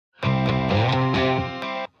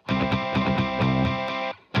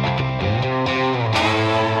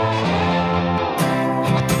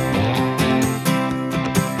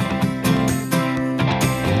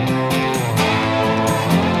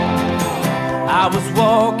I was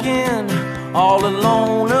walking all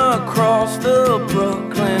alone across the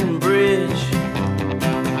Brooklyn Bridge.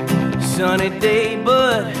 Sunny day,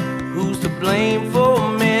 but who's to blame for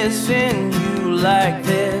missing you like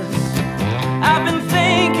this? I've been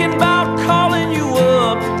thinking about calling you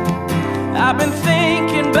up. I've been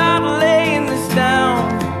thinking about laying this down.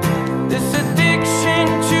 This addiction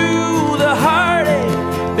to the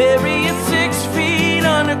heartache, bury it 6 feet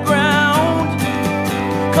underground.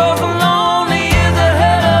 'Cause lonely is a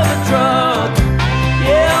hell of a drug.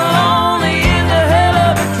 Yeah, lonely is a hell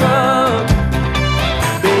of a drug.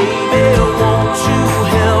 Baby, won't you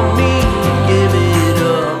help me give it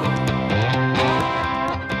up?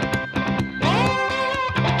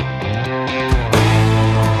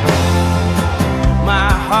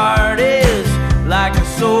 My heart is like a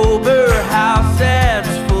sober house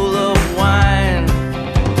that's full of wine.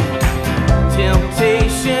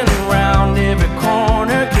 Temptation round every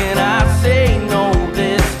corner. Can I say no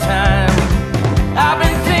this time? I've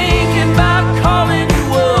been thinking about calling you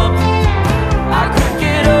up. I could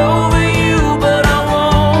get over you, but I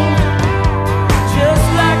won't. Just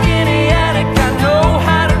like any addict, I know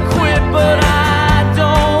how to quit, but I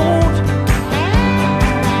don't.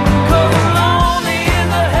 'Cause lonely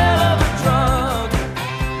is a hell of a drug.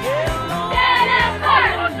 Yeah, lonely.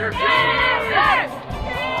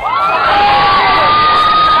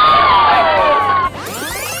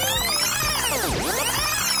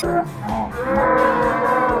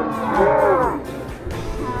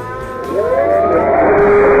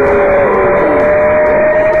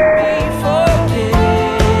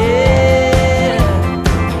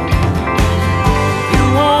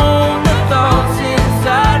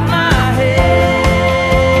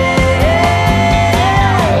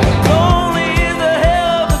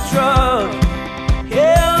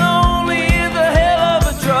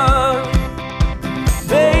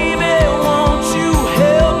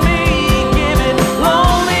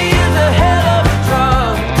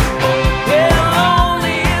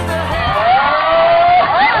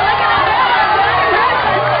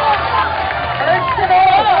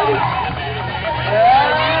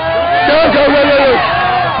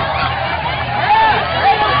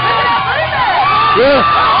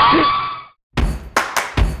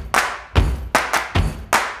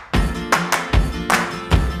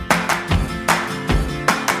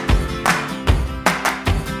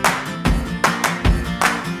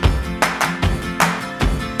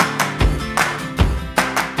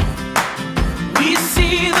 We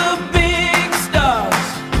see the big stars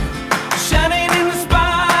shining in the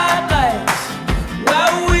spotlights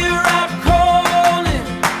while we're out calling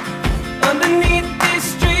underneath these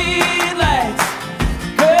streetlights.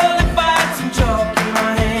 Girl, if I had some chalk in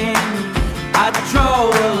my hand, I'd draw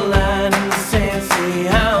a line in the sand, say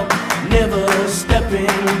I'm never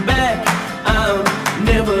stepping back. I'm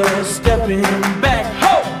never stepping back.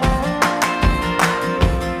 Ho!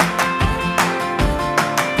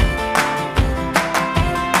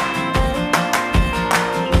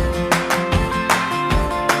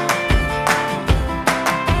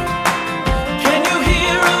 Can you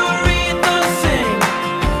hear Aretha sing,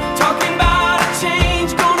 talking about a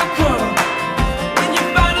change gonna come? When you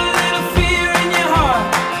find a little fear in your heart,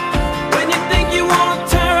 when you think you wanna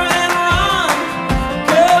turn and run.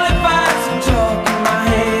 Girl, if I had some chalk in my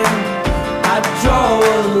hand, I'd draw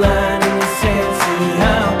a line in the sand, say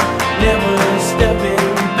I'm never stepping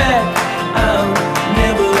back. I'm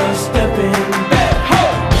never stepping back. Ho!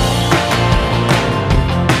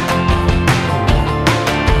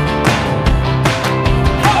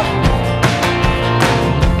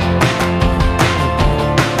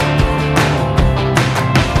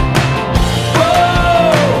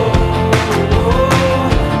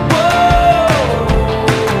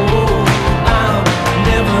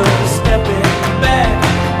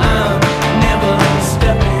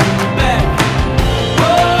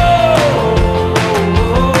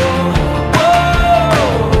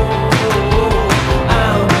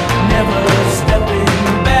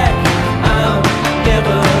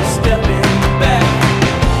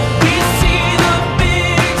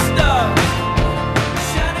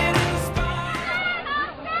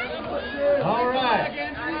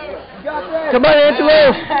 Come on,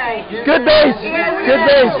 Angelo. Good bass. Good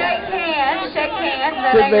bass. Shake hands.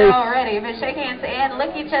 I Good know you're bass. all ready, but shake hands and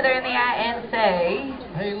look each other in the eye and say,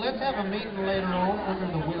 Hey, let's have a meeting later on under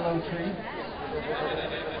the willow tree.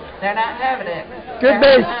 they're not having it. Good They're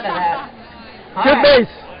bass. none of that. All Good right, bass.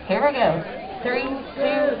 Here we go. 3,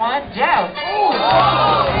 2, 1, joust.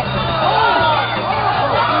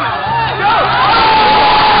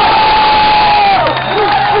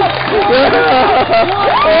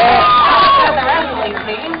 The wrestling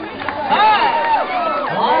team. 5,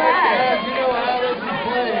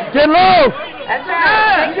 Get low! That's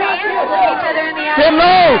right. Shake hands, look each other in the eye. Get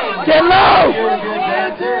low! Get low!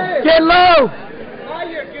 Get low!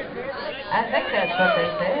 I think that's what they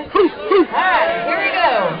said. Alright, here we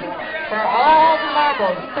go. For all the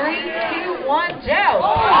marbles. 3, 2, 1, joust.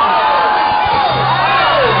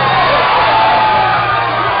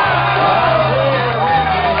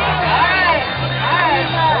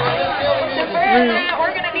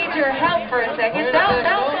 We're going to need your help for a second.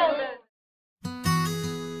 Don't.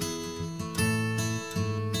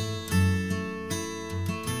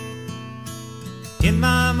 In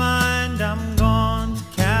my mind, I'm gone to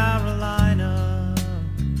Carolina.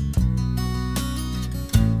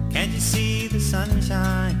 Can't you see the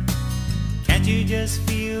sunshine? Can't you just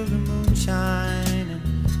feel the moonshine?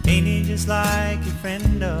 And ain't it just like a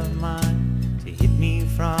friend of mine to hit me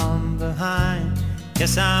from behind?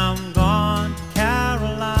 Yes, I'm gone to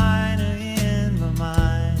Carolina in my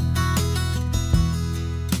mind.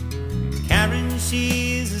 Karen,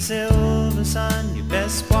 she's a silver sun. You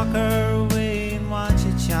best walk her away and watch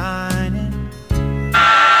it shining.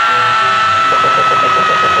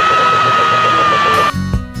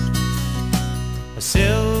 A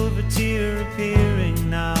silver tear appearing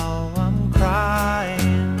now. I'm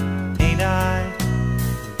crying, ain't I?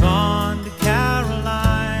 Gone to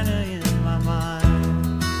Carolina in my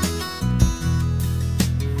mind.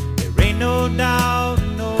 There ain't no doubt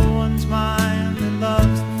in no one's mind that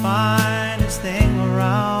love's the finest thing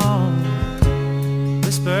around.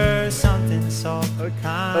 Whisper something soft and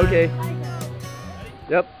kind. Okay.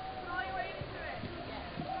 Yep.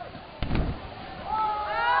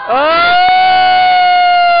 Oh!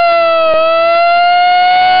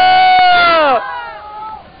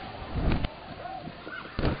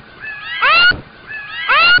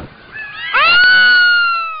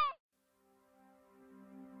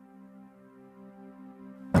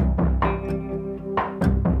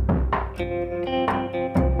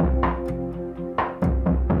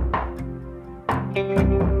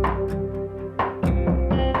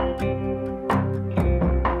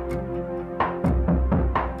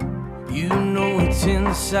 You know it's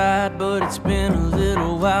inside, but it's been a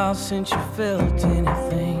little while since you felt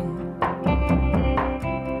anything.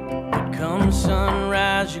 But come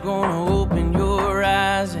sunrise, you're gonna open your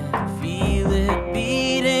eyes and feel it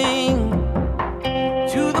beating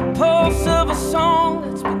to the pulse of a song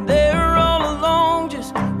that's been there all along,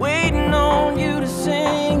 just waiting on you to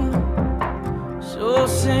sing. So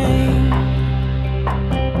sing.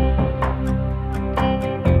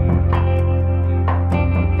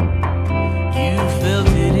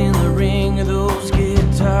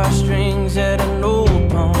 Strings at an old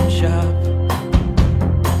pawn shop.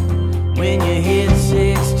 When you hit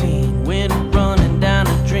 16, went running down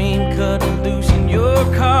a dream, cut loose in your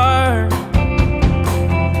car.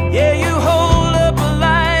 Yeah, you hold up a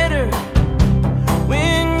light.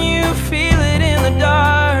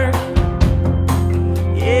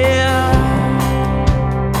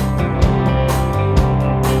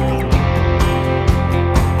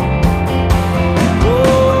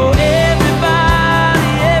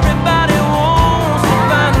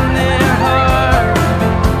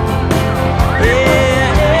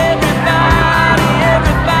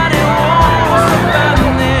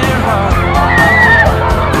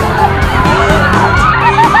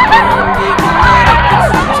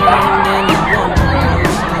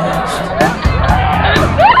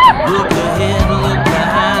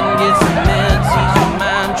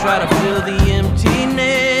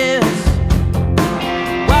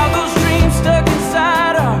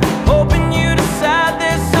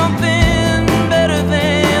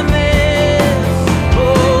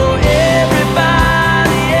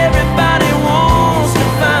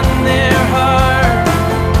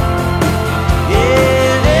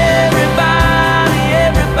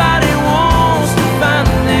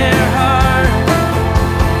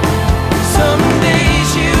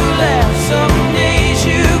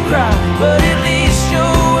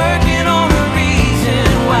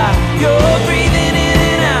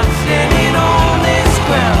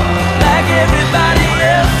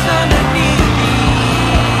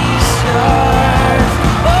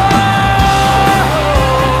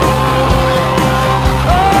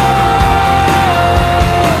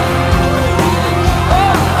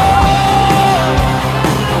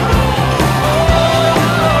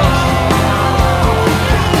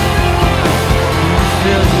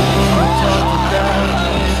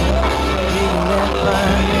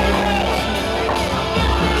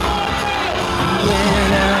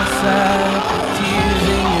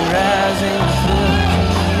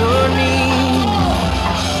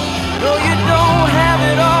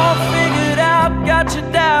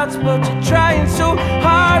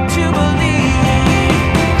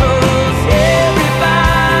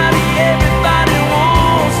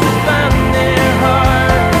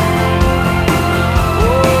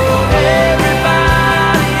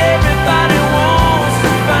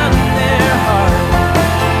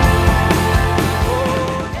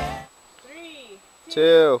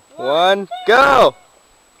 1, go!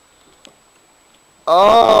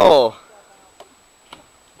 Oh!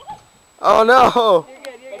 Oh no! You're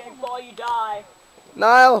good, you're If good. you fall, you die.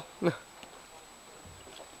 Niall! I'm gonna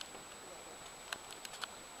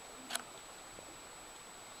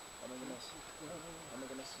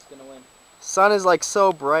miss. He's gonna win. Sun is like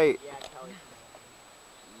so bright. Yeah, Kelly.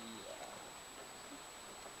 Yeah.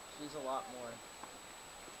 She's a lot more.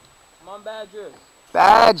 Come on, Badger.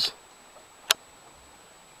 Badge!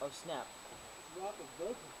 Oh, snap.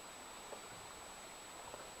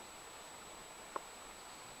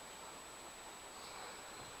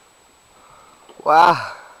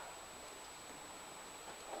 Wow.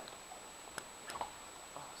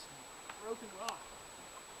 Broken rock.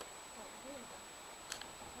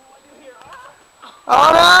 Oh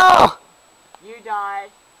no! You died.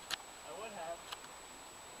 I would have.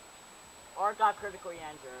 Or got critically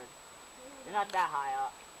injured. You're not that high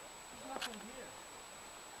up.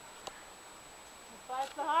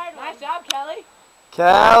 That's the hard one. Nice job, Kelly.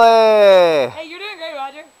 Kelly! Hey, you're doing great,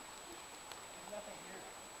 Roger.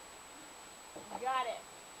 You got it.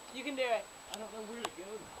 You can do it. I don't know where to go.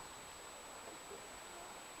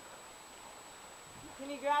 Can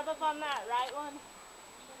you grab up on that right one?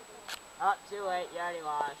 Oh, too late. You already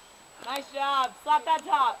lost. Nice job. Slap that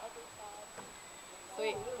top.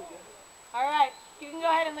 Sweet. All right. You can go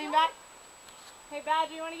ahead and lean back. Hey,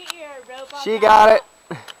 Badger, you want to get your rope off? She got it.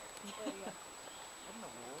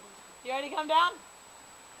 You ready to come down?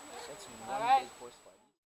 All right.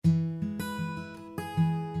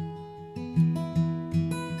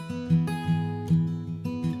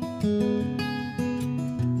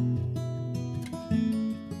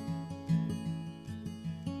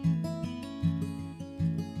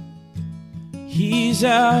 He's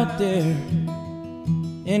out there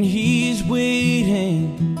and he's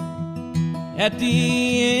waiting at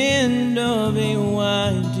the end of a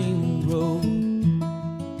winding road.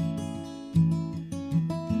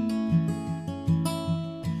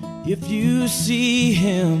 If you see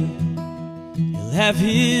him, he'll have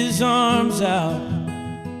his arms out,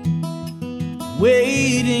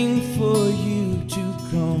 waiting for you to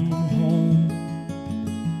come home.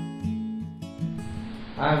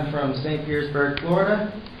 I'm from St. Petersburg,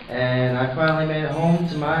 Florida, and I finally made it home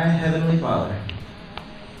to my Heavenly Father.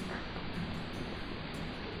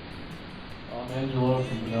 I'm Angelo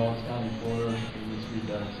from Pinellas County, Florida. This week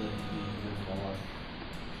that's it.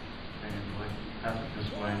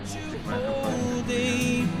 Hold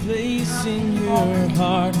a place in your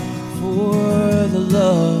heart for the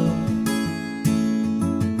love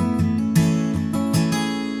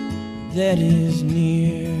that is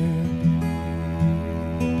near.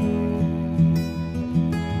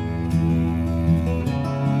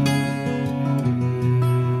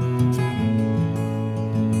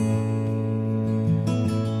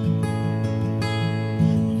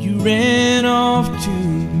 You ran off to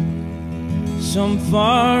some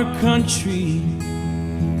far country, but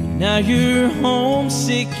now you're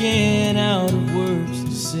homesick and out of words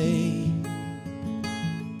to say.